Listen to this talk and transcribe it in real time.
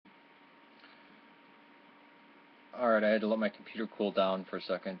Alright, I had to let my computer cool down for a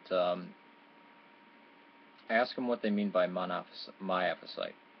second. Ask them what they mean by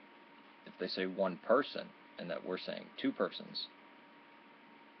Miaphysite. If they say one person, and that we're saying two persons,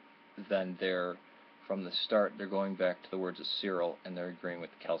 then they're, from the start, they're going back to the words of Cyril, and they're agreeing with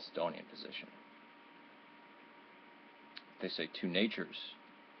the Chalcedonian position. If they say two natures,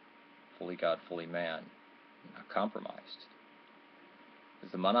 fully God, fully man, not compromised.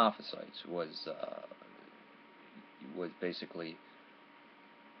 Because the Monophysites was basically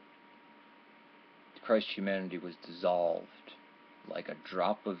Christ's humanity was dissolved like a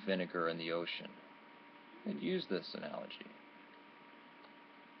drop of vinegar in the ocean. I'd use this analogy.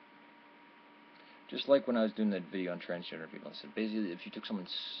 Just like when I was doing that video on transgender people, I said basically if you took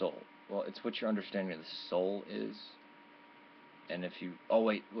someone's soul, well, it's what your understanding of the soul is. And if you, oh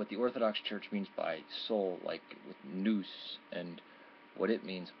wait, what the Orthodox Church means by soul, like with nous, and what it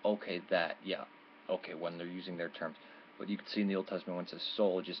means, okay, that, yeah, okay, when they're using their terms. But you can see in the Old Testament when it says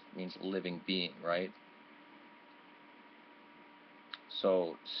soul, it just means living being, right?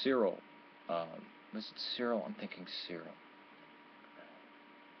 So Cyril, was it Cyril? I'm thinking Cyril.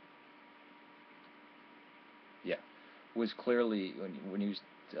 Yeah, was clearly, when he was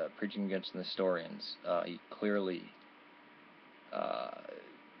preaching against the Nestorians, he clearly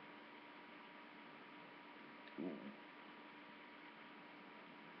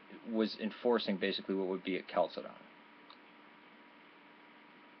was enforcing basically what would be a Chalcedon.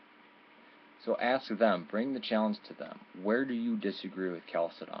 So ask them, bring the challenge to them. Where do you disagree with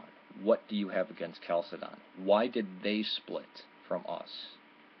Chalcedon? What do you have against Chalcedon? Why did they split from us?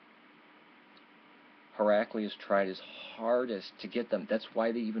 Heraclius tried his hardest to get them. That's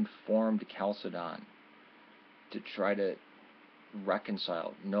why they even formed Chalcedon, to try to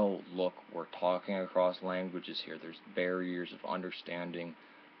reconcile. No, look, we're talking across languages here. There's barriers of understanding.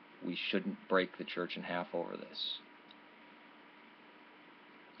 We shouldn't break the church in half over this.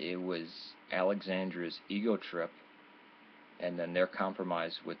 It was Alexandria's ego trip, and then their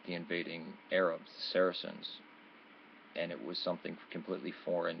compromise with the invading Arabs, the Saracens, and it was something completely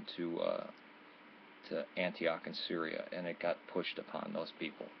foreign to Antioch in Syria, and it got pushed upon those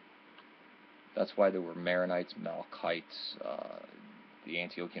people. That's why there were Maronites, Malachites, the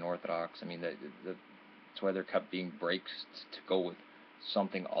Antiochian Orthodox. I mean, that's why there kept being breaks to go with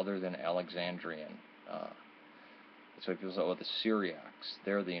something other than Alexandrian. That's why people say, oh, the Syriacs,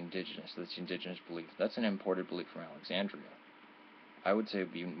 they're the indigenous, that's the indigenous belief. That's an imported belief from Alexandria. I would say it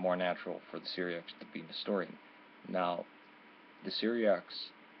would be more natural for the Syriacs to be Nestorian. Now, the Syriacs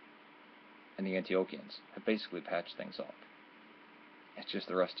and the Antiochians have basically patched things up. It's just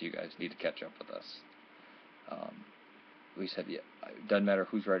the rest of you guys need to catch up with us. We said, yeah, it doesn't matter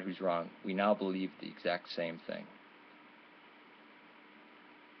who's right, who's wrong. We now believe the exact same thing.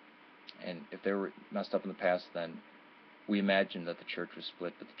 And if they were messed up in the past, then we imagined that the church was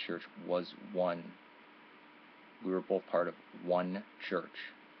split, but the church was one. We were both part of one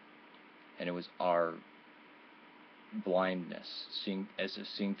church. And it was our blindness, seeing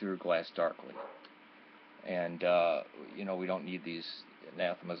through a glass darkly. And, you know, we don't need these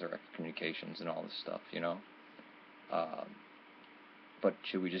anathemas or excommunications and all this stuff, you know. But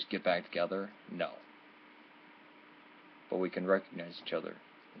should we just get back together? No. But we can recognize each other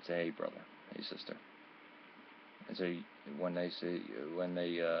and say, hey, brother, hey, sister. And so when they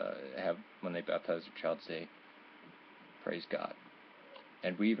baptize their child, say, praise God.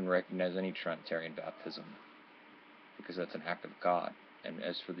 And we even recognize any Trinitarian baptism, because that's an act of God. And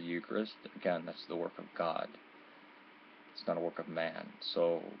as for the Eucharist, again, that's the work of God. It's not a work of man.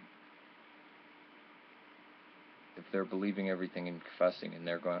 So if they're believing everything and confessing, and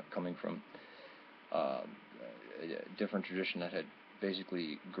they're coming from a different tradition that had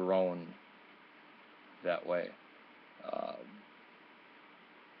basically grown that way,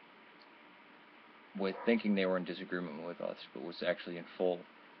 with thinking they were in disagreement with us, but was actually in full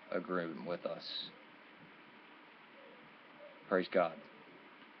agreement with us. Praise God.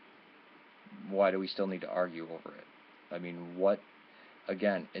 Why do we still need to argue over it? I mean,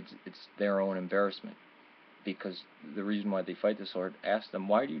 again, it's their own embarrassment. Because the reason why they fight this hard, ask them,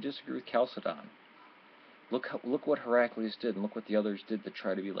 why do you disagree with Chalcedon? Look what Heraclius did, and look what the others did to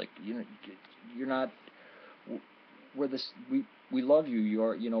try to be like, you know, you're not, we love you,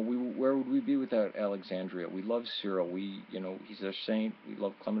 where would we be without Alexandria? We love Cyril, he's our saint, we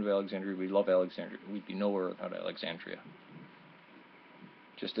love Clement of Alexandria, we love Alexandria, we'd be nowhere without Alexandria.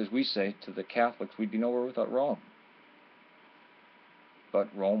 Just as we say to the Catholics, we'd be nowhere without Rome. But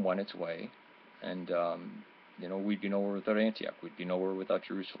Rome went its way, and, we'd be nowhere without Antioch, we'd be nowhere without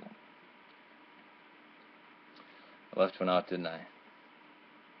Jerusalem. I left one out, didn't I?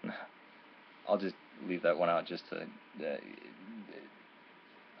 I'll just leave that one out just to.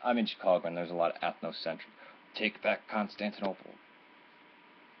 I'm in Chicago, and there's a lot of ethnocentric. Take back Constantinople.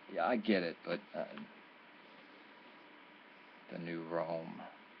 Yeah, I get it, but the new Rome.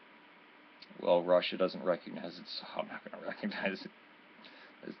 Well, Russia doesn't recognize it, so I'm not going to recognize it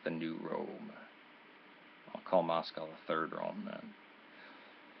as the new Rome. I'll call Moscow the third Rome then.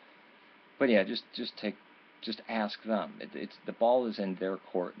 But yeah, just ask them. The ball is in their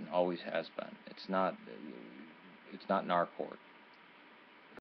court and always has been. It's not in our court.